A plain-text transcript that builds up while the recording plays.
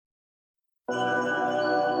Yeah,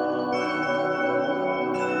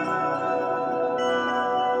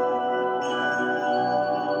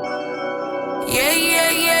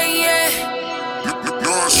 yeah, yeah, yeah.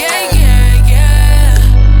 Yeah, yeah, yeah.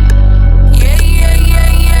 Yeah, yeah,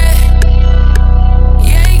 yeah, yeah.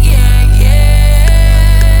 Yeah, yeah,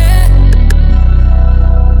 yeah.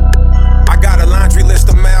 I got a laundry list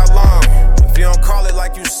a mile long. If you don't call it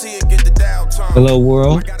like you see it, get the dial tone. Hello,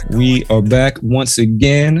 world. We are back once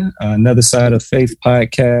again. Another Side of Faith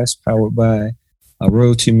podcast powered by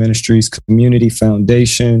Royalty Ministries Community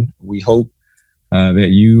Foundation. We hope that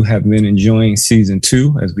you have been enjoying season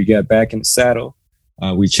 2 as we got back in the saddle.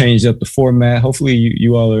 We changed up the format. Hopefully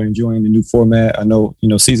you all are enjoying the new format. I know,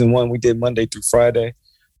 season 1, we did Monday through Friday.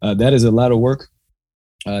 That is a lot of work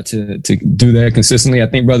to do that consistently. I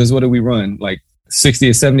think, brothers, what did we run? Like 60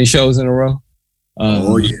 or 70 shows in a row? That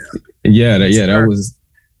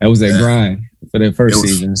was that grind for their first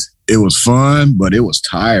seasons. It was fun, but it was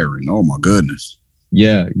tiring. Oh my goodness.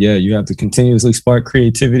 Yeah. You have to continuously spark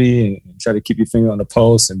creativity and try to keep your finger on the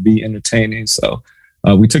pulse and be entertaining. So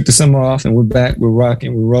we took the summer off and we're back. We're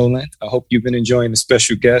rocking. We're rolling. I hope you've been enjoying the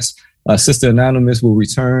special guest. Sister Anonymous will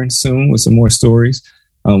return soon with some more stories.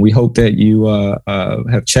 We hope that you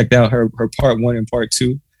have checked out her part 1 and part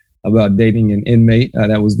 2 about dating an inmate.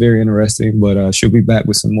 That was very interesting, but she'll be back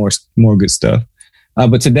with some more good stuff.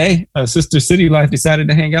 But today, Sister City Life decided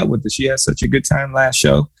to hang out with us. She had such a good time last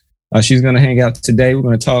show. She's going to hang out today. We're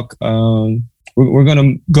going to talk. We're going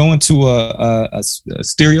to go into a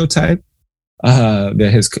stereotype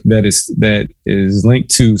that is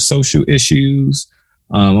linked to social issues.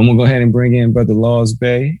 I'm going to go ahead and bring in Brother Laws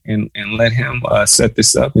Bay and let him set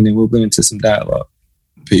this up, and then we'll get into some dialogue.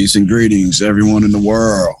 Peace and greetings, everyone in the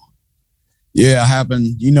world. Yeah, I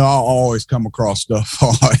happen. I always come across stuff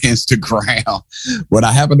on Instagram, but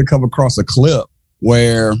I happened to come across a clip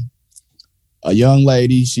where a young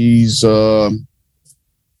lady, she's of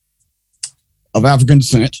African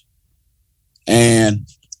descent, and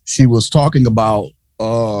she was talking about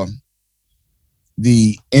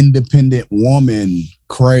the independent woman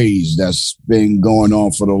craze that's been going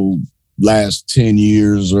on for the last 10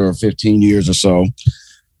 years or 15 years or so.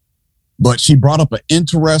 But she brought up an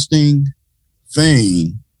interesting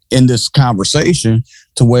thing in this conversation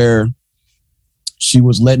to where she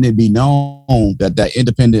was letting it be known that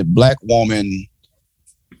independent Black woman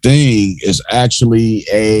thing is actually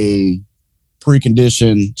a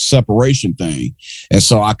preconditioned separation thing. And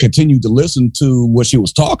so I continued to listen to what she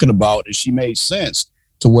was talking about, and she made sense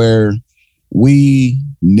to where we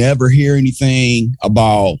never hear anything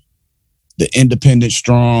about the independent,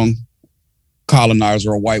 strong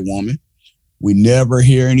colonizer, a white woman. We never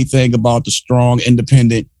hear anything about the strong,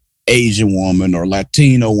 independent Asian woman or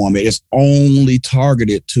Latino woman. It's only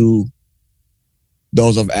targeted to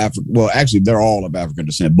those of Africa. Well, actually, they're all of African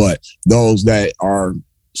descent, but those that are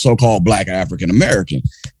so-called Black African American.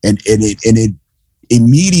 And it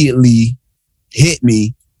immediately hit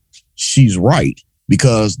me. She's right,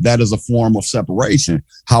 because that is a form of separation.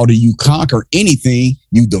 How do you conquer anything?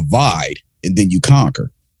 You divide and then you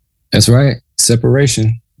conquer. That's right.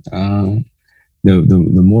 Separation.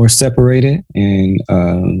 The more separated and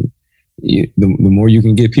the more you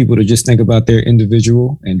can get people to just think about their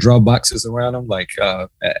individual and draw boxes around them, like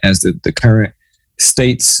as the current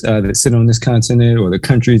states that sit on this continent or the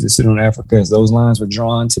countries that sit on Africa, as those lines were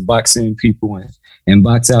drawn to box in people and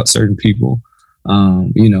box out certain people.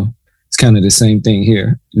 It's kind of the same thing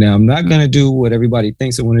here. Now, I'm not going to do what everybody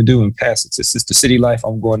thinks I want to do and pass it to Sister City Life.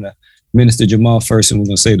 I'm going to Minister Jamal first, and we're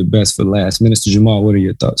going to say the best for last. Minister Jamal, what are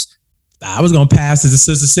your thoughts? I was going to pass it to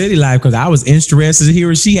Sister City Life because I was interested to hear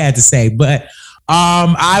what she had to say. But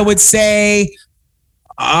I would say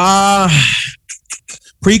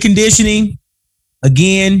preconditioning,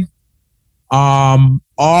 again,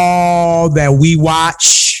 all that we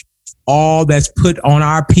watch, all that's put on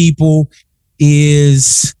our people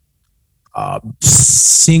is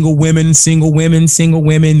single women,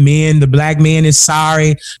 men. The Black man is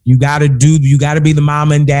sorry. You got to be the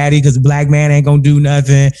mama and daddy because the Black man ain't going to do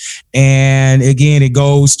nothing. And again, it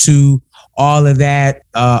goes to all of that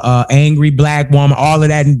angry Black woman, all of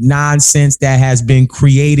that nonsense that has been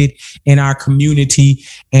created in our community.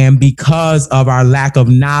 And because of our lack of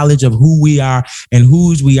knowledge of who we are and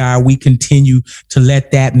whose we are, we continue to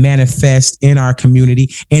let that manifest in our community.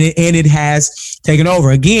 And it has taken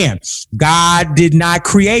over. Again, God did not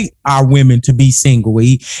create our women to be single. When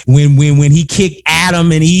he kicked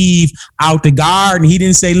Adam and Eve out the garden. He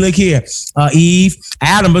didn't say, look here, Eve,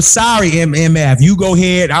 Adam, but sorry, MF, you go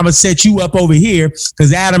ahead. I'm going to set you up over here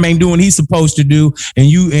because Adam ain't doing what he's supposed to do.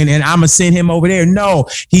 And I'm going to send him over there. No,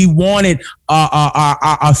 he wanted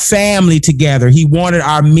a family together. He wanted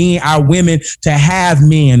our women to have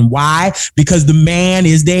men. Why? Because the man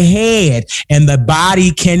is the head and the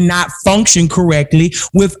body cannot function correctly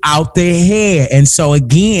without the head. And so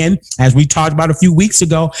again, as we talked about a few weeks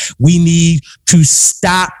ago, we need to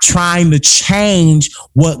stop trying to change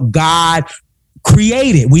what God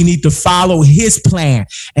created. We need to follow his plan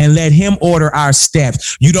and let him order our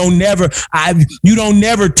steps. You don't never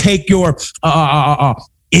take your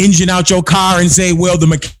engine out your car and say, well, the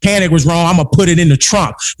mechanic was wrong, I'm gonna put it in the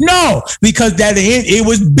trunk. No, because it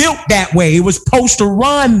was built that way. It was supposed to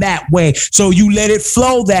run that way. So you let it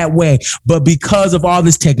flow that way. But because of all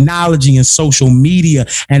this technology and social media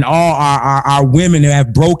and all our women who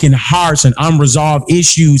have broken hearts and unresolved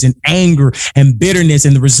issues and anger and bitterness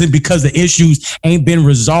and because the issues ain't been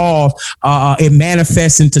resolved, it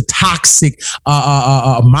manifests into toxic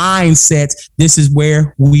mindsets. This is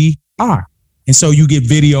where we are. And so you get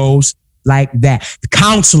videos like that.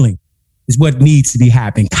 Counseling is what needs to be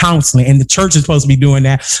happening. Counseling. And the church is supposed to be doing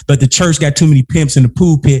that, but the church got too many pimps in the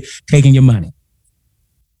pulpit taking your money.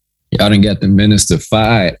 Y'all done got the minister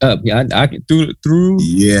fired up. Yeah, I can through.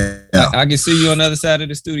 Yeah. I can see you on the other side of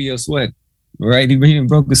the studio sweating. Right, he even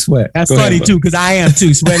broke a sweat. That's funny too, because I am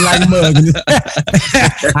too, sweating like a mug.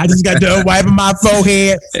 I just got done wiping my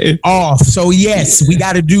forehead off. So yes, we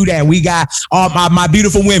got to do that. We got all my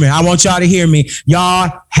beautiful women. I want y'all to hear me.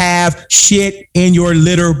 Y'all have shit in your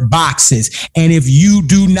litter boxes, and if you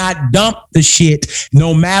do not dump the shit,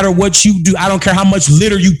 no matter what you do, I don't care how much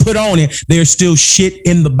litter you put on it, there's still shit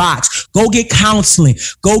in the box. Go get counseling.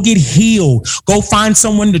 Go get healed. Go find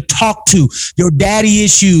someone to talk to. Your daddy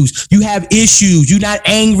issues. You have issues. You're not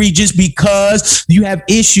angry just because you have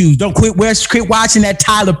issues. Don't quit watching that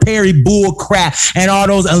Tyler Perry bull crap and all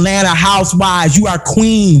those Atlanta housewives. You are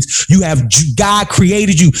queens. God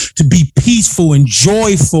created you to be peaceful and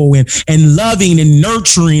joyful and loving and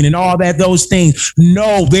nurturing and all those things.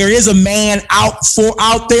 No, there is a man out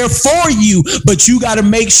there for you, but you got to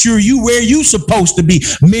make sure you where you supposed to be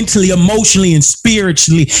mentally, emotionally, and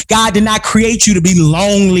spiritually. God did not create you to be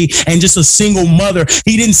lonely and just a single mother.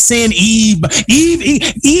 He didn't send Eve.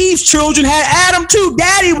 Eve's children had Adam too.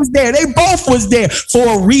 Daddy was there. They both was there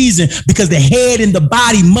for a reason, because the head and the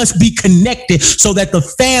body must be connected so that the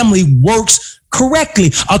family works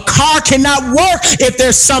correctly. A car cannot work if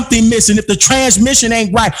there's something missing, if the transmission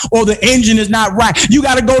ain't right or the engine is not right. You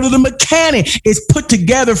got to go to the mechanic. It's put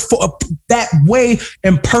together for that way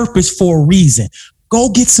and purpose for a reason. Go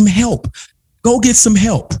get some help. Go get some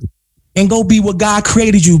help and go be what God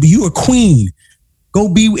created you to be. You a queen. Go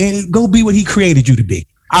be what he created you to be.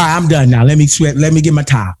 All right, I'm done now. Let me sweat. Let me get my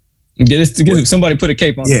towel. Somebody put a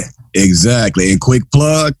cape on. Yeah, exactly. And quick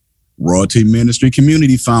plug, Royalty Ministry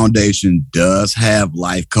Community Foundation does have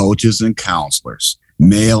life coaches and counselors,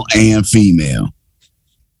 male and female.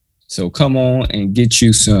 So come on and get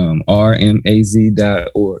you some.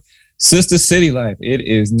 rmaz.org. Sister City Life, it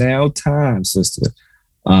is now time, sister.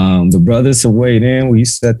 The brothers are waiting. We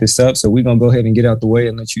set this up, so we're going to go ahead and get out the way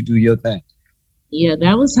and let you do your thing. Yeah,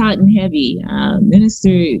 that was hot and heavy. Minister,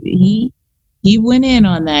 he went in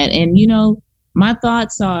on that. And, my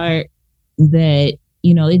thoughts are that,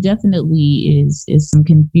 it definitely is some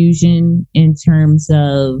confusion in terms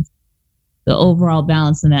of the overall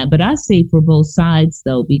balance in that. But I say for both sides,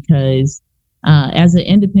 though, because as an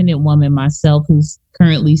independent woman myself who's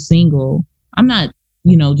currently single, I'm not,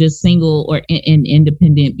 just single or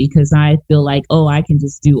independent because I feel like, I can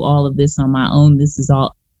just do all of this on my own.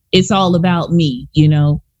 It's all about me,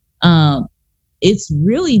 It's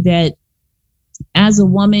really that as a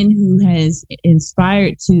woman who has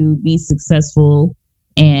inspired to be successful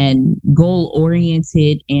and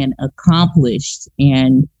goal-oriented and accomplished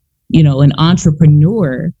and, an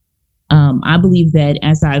entrepreneur, I believe that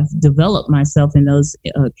as I've developed myself in those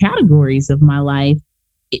categories of my life,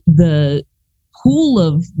 the pool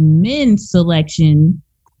of men selection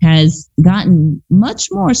has gotten much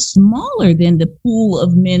more smaller than the pool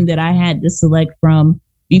of men that I had to select from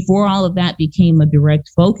before all of that became a direct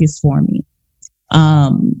focus for me.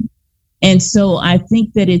 And so I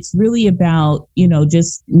think that it's really about,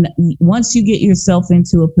 just once you get yourself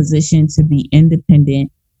into a position to be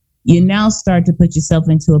independent, you now start to put yourself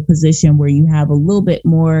into a position where you have a little bit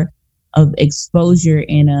more of exposure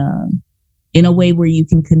in a way where you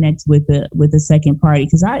can connect with a second party.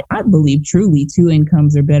 Because I believe truly 2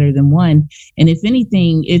 incomes are better than one. And if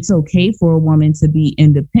anything, it's okay for a woman to be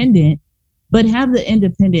independent, but have the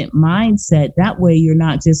independent mindset. That way you're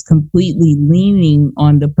not just completely leaning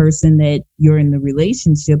on the person that you're in the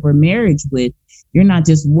relationship or marriage with. You're not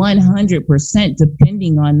just 100%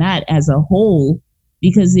 depending on that as a whole,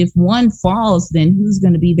 because if one falls, then who's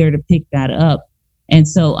going to be there to pick that up? And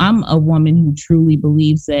so I'm a woman who truly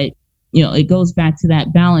believes that, it goes back to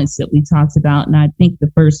that balance that we talked about. And I think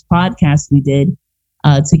the first podcast we did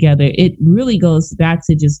together, it really goes back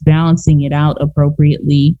to just balancing it out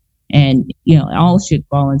appropriately. And, all should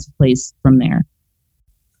fall into place from there.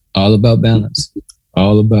 All about balance.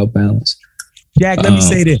 All about balance. Jack, let me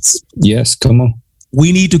say this. Yes, come on.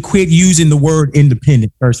 We need to quit using the word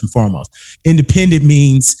independent first and foremost. Independent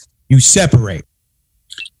means you separate.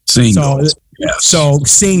 Single. So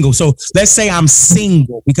single. So let's say I'm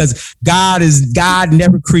single because God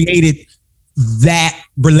never created that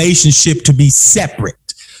relationship to be separate.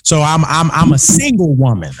 So I'm a single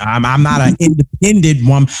woman. I'm not an independent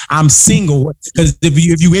woman. I'm single because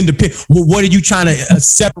if you independent, well, what are you trying to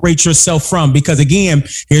separate yourself from? Because again,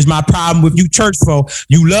 here's my problem with you church folk.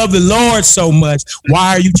 You love the Lord so much. Why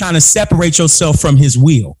are you trying to separate yourself from His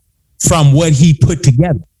will, from what He put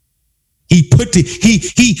together?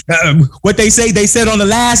 What they said on the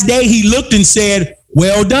last day, He looked and said,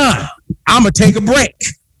 "Well done. I'm gonna take a break.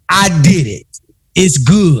 I did it. It's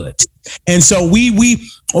good." And so we,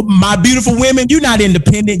 my beautiful women, you're not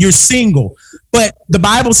independent, you're single. But the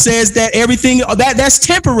Bible says that everything that's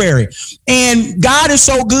temporary. And God is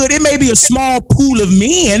so good. It may be a small pool of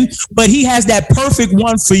men, but He has that perfect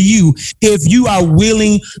one for you if you are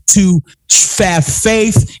willing to have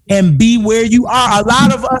faith and be where you are. A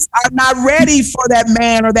lot of us are not ready for that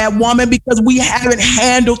man or that woman because we haven't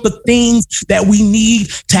handled the things that we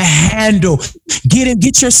need to handle.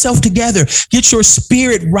 Get yourself together. Get your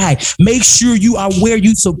spirit right. Make sure you are where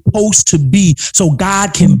you're supposed to be so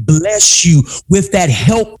God can bless you with that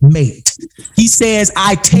helpmate. He says,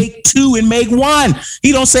 I take two and make one.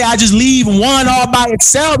 He don't say I just leave one all by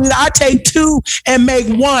itself. I take two and make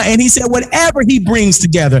one. And He said, whatever He brings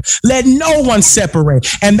together, let no one separate.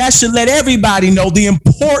 And that should let everybody know the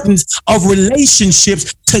importance of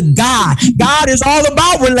relationships to God. God is all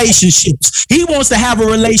about relationships. He wants to have a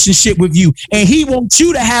relationship with you, and He wants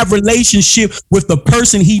you to have a relationship with the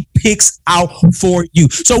person He picks out for you.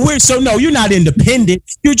 So no, you're not independent.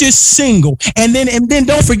 You're just single. And then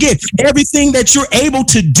don't forget, everything that you're able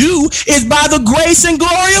to do is by the grace and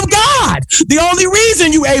glory of God. The only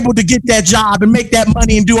reason you're able to get that job and make that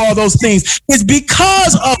money and do all those things is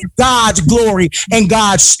because of God's glory and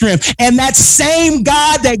God's strength. And that same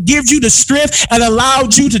God that gives you the strength and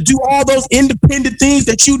allowed you to do all those independent things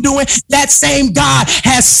that you're doing, that same God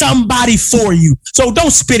has somebody for you. So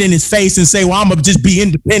don't spit in His face and say, well, I'm going to just be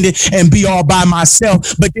independent and be all by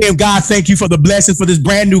myself. But then God, thank you for the blessing for this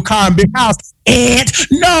brand new car and big house. And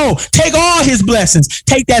no, take all His blessings.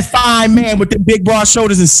 Take that fine man with the big broad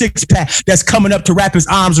shoulders and six pack that's coming up to wrap his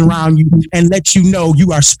arms around you and let you know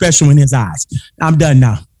you are special in His eyes. I'm done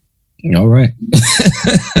now. All right.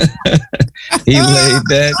 He laid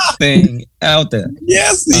that thing out there.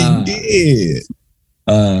 Yes, he did.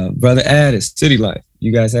 Brother Addis, City Life.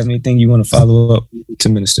 You guys have anything you want to follow up to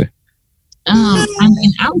Minister? I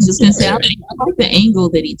was just gonna say I like the angle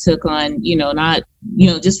that he took on, not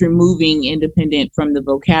just removing independent from the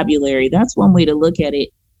vocabulary. That's one way to look at it.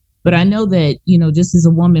 But I know that just as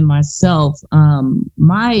a woman myself,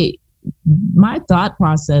 my thought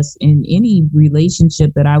process in any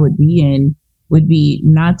relationship that I would be in would be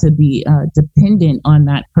not to be dependent on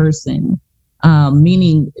that person,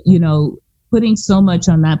 meaning putting so much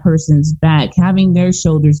on that person's back, having their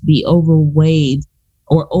shoulders be overweight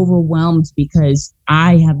or overwhelmed because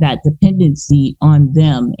I have that dependency on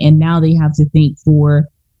them. And now they have to think for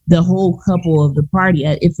the whole couple of the party.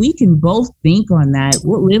 If we can both think on that,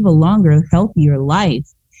 we'll live a longer, healthier life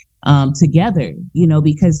together,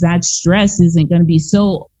 because that stress isn't going to be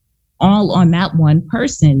so all on that one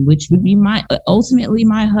person, which would be ultimately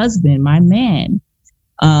my husband, my man.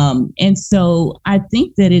 And so I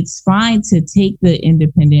think that it's fine to take the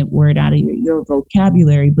independent word out of your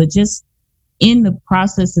vocabulary, but just in the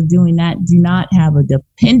process of doing that, do not have a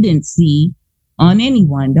dependency on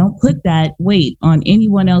anyone. Don't put that weight on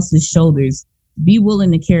anyone else's shoulders. Be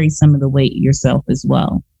willing to carry some of the weight yourself as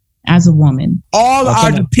well as a woman. All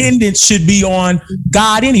our dependence should be on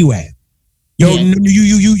God anyway. You.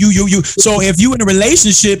 So if you in a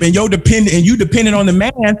relationship and you dependent on the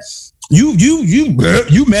man,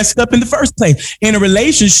 you messed up in the first place in a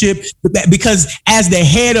relationship, because as the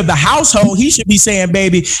head of the household, he should be saying,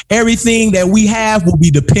 baby, everything that we have will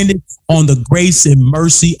be dependent on the grace and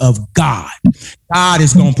mercy of God. God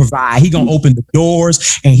is going to provide. He going to open the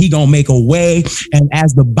doors and he going to make a way. And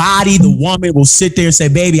as the body, the woman will sit there and say,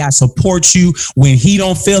 baby, I support you. When he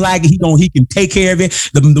don't feel like it, he can take care of it.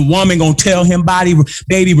 The woman going to tell him,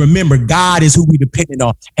 baby, remember, God is who we depend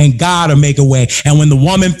on and God will make a way. And when the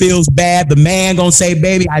woman feels bad, the man going to say,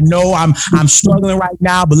 baby, I know I'm struggling right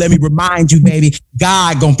now, but let me remind you, baby,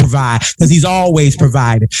 God going to provide because he's always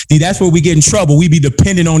provided. See, that's where we get in trouble. We be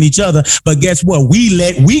dependent on each other. But guess what? We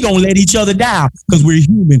going to let each other down because we're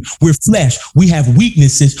human. We're flesh. We have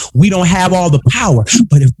weaknesses. We don't have all the power.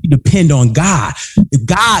 But if we depend on God,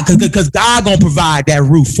 because God going to provide that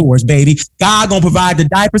roof for us, baby. God going to provide the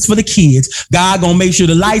diapers for the kids. God going to make sure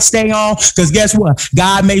the lights stay on. Because guess what?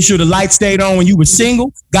 God made sure the lights stayed on when you were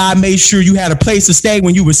single. God made sure you had a place to stay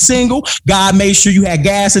when you were single. God made sure you had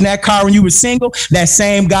gas in that car when you were single. That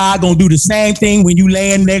same God going to do the same thing when you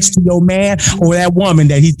laying next to your man or that woman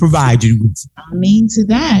that he's provided you with. I mean, to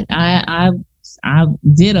that, I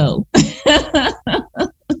ditto.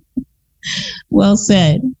 Well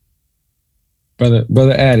said.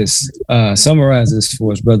 Brother Addis, summarize this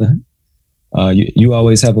for us, brother. You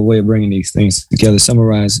always have a way of bringing these things together.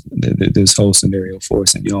 Summarize this whole scenario for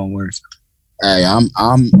us in your own words. Hey,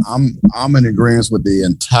 I'm in agreement with the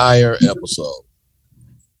entire episode.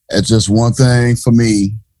 It's just one thing for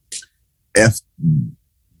me. If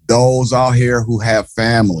those out here who have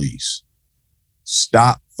families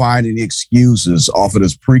stop finding excuses off of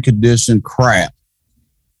this preconditioned crap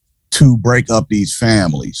to break up these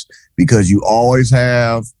families, because you always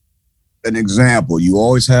have an example. You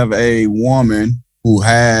always have a woman who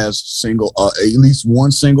has at least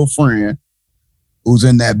one single friend who's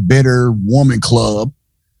in that bitter woman club,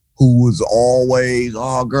 who was always,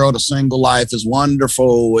 oh girl, the single life is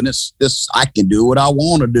wonderful. And it's this, I can do what I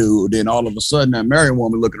want to do. Then all of a sudden that married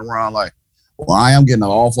woman looking around like, well, I am getting an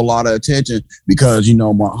awful lot of attention because,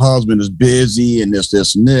 my husband is busy and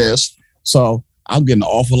this and this. So I'm getting an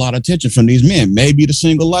awful lot of attention from these men. Maybe the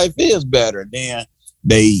single life is better. Then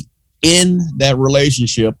they end that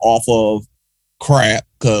relationship off of crap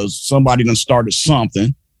because somebody done started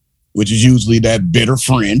something, which is usually that bitter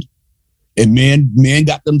friend. And men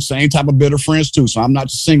got them same type of bitter friends too. So I'm not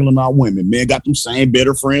just singling out women. Men got them same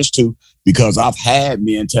bitter friends too, because I've had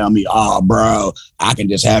men tell me, oh, bro, I can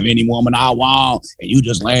just have any woman I want. And you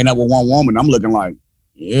just laying up with one woman. I'm looking like,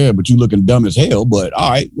 yeah, but you looking dumb as hell. But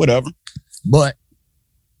all right, whatever. But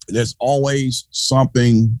there's always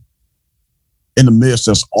something in the midst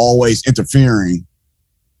that's always interfering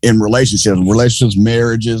in relationships,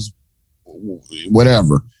 marriages,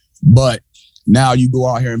 whatever. But now you go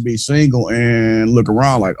out here and be single and look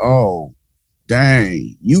around like, oh,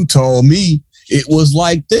 dang, you told me it was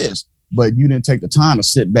like this, but you didn't take the time to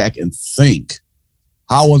sit back and think.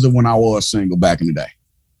 How was it when I was single back in the day?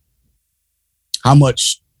 How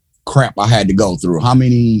much crap I had to go through? How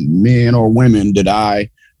many men or women did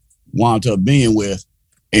I wind up being with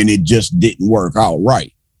and it just didn't work out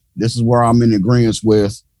right? This is where I'm in agreement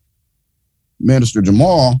with Minister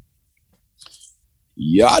Jamal.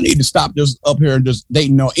 Y'all need to stop just up here and just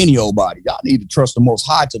dating on any old body. Y'all need to trust the Most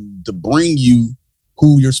High to bring you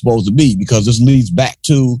who you're supposed to be, because this leads back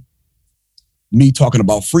to me talking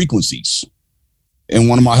about frequencies. In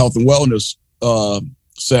one of my health and wellness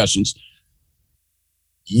sessions,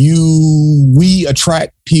 we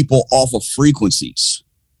attract people off of frequencies.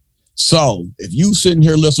 So if you sitting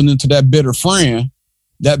here listening to that bitter friend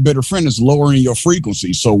is lowering your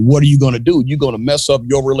frequency. So what are you going to do? You're going to mess up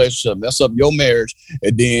your relationship, mess up your marriage,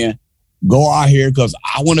 and then go out here because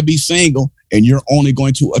I want to be single, and you're only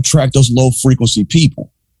going to attract those low frequency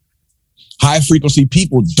people. High frequency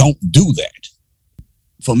people don't do that.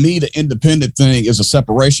 For me, the independent thing is a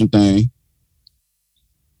separation thing,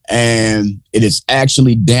 and it is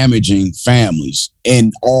actually damaging families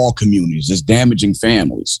in all communities. It's damaging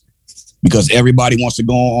families. Because everybody wants to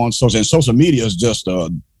go on social, and social media is just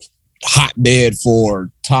a hotbed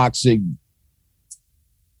for toxic,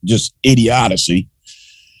 just idiocy.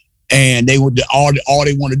 And they would all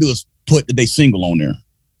they want to do is put that they single on there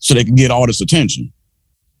so they can get all this attention.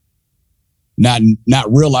 Not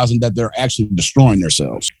realizing that they're actually destroying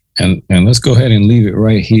themselves. And let's go ahead and leave it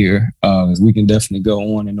right here, as we can definitely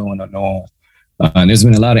go on and on and on. And there's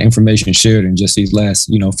been a lot of information shared in just these last,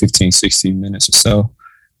 15, 16 minutes or so.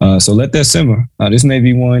 So let that simmer. This may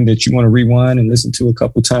be one that you want to rewind and listen to a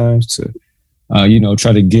couple times to,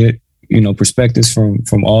 try to get, perspectives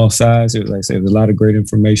from all sides. Like I said, there's a lot of great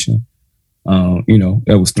information,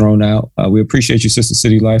 that was thrown out. We appreciate you, Sister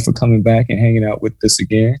City Life, for coming back and hanging out with us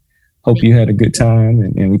again. Hope you had a good time,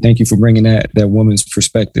 and we thank you for bringing that woman's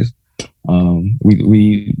perspective.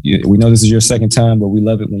 We know this is your second time, but we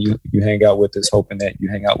love it when you hang out with us, hoping that you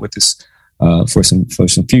hang out with us for some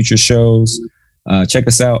future shows. Check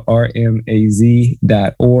us out, rmaz.org,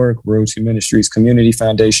 Road to Ministries Community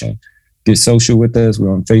Foundation. Get social with us.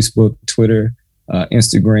 We're on Facebook, Twitter,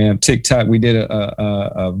 Instagram, TikTok. We did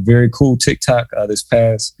a very cool TikTok this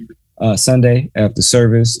past Sunday after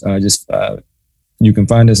service. You can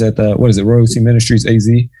find us at Road to Ministries AZ,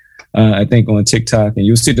 I think, on TikTok, and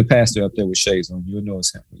you'll see the pastor up there with shades on. You'll know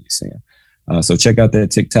it's him when you see him. So check out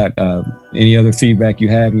that TikTok. Any other feedback you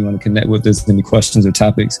have, you want to connect with us, any questions or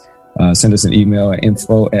topics, send us an email at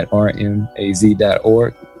info@rmaz.org,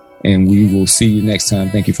 and we will see you next time.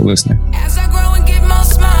 Thank you for listening.